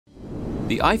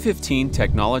The I-15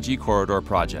 Technology Corridor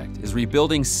project is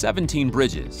rebuilding 17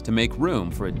 bridges to make room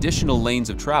for additional lanes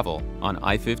of travel on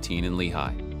I-15 in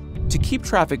Lehigh. To keep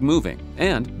traffic moving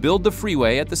and build the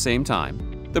freeway at the same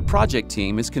time, the project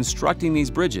team is constructing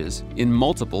these bridges in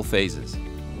multiple phases.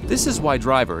 This is why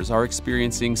drivers are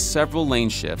experiencing several lane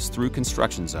shifts through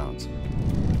construction zones.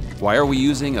 Why are we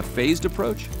using a phased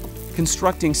approach?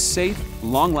 Constructing safe,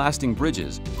 long-lasting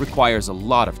bridges requires a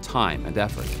lot of time and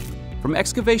effort. From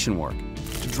excavation work,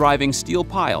 to driving steel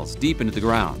piles deep into the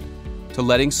ground, to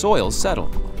letting soils settle,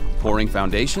 pouring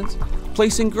foundations,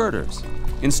 placing girders,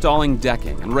 installing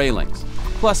decking and railings,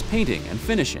 plus painting and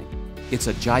finishing. It's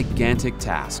a gigantic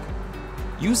task.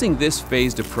 Using this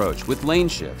phased approach with lane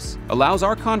shifts allows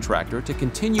our contractor to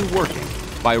continue working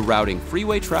by routing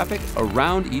freeway traffic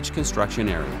around each construction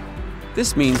area.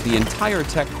 This means the entire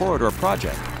Tech Corridor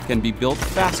project can be built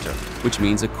faster, which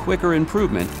means a quicker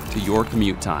improvement to your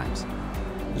commute times.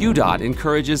 UDOT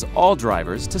encourages all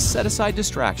drivers to set aside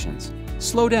distractions,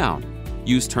 slow down,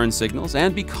 use turn signals,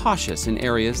 and be cautious in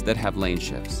areas that have lane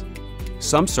shifts.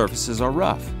 Some surfaces are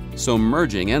rough, so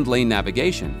merging and lane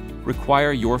navigation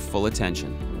require your full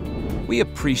attention. We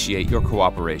appreciate your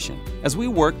cooperation as we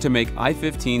work to make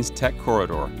I-15's Tech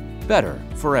Corridor better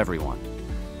for everyone.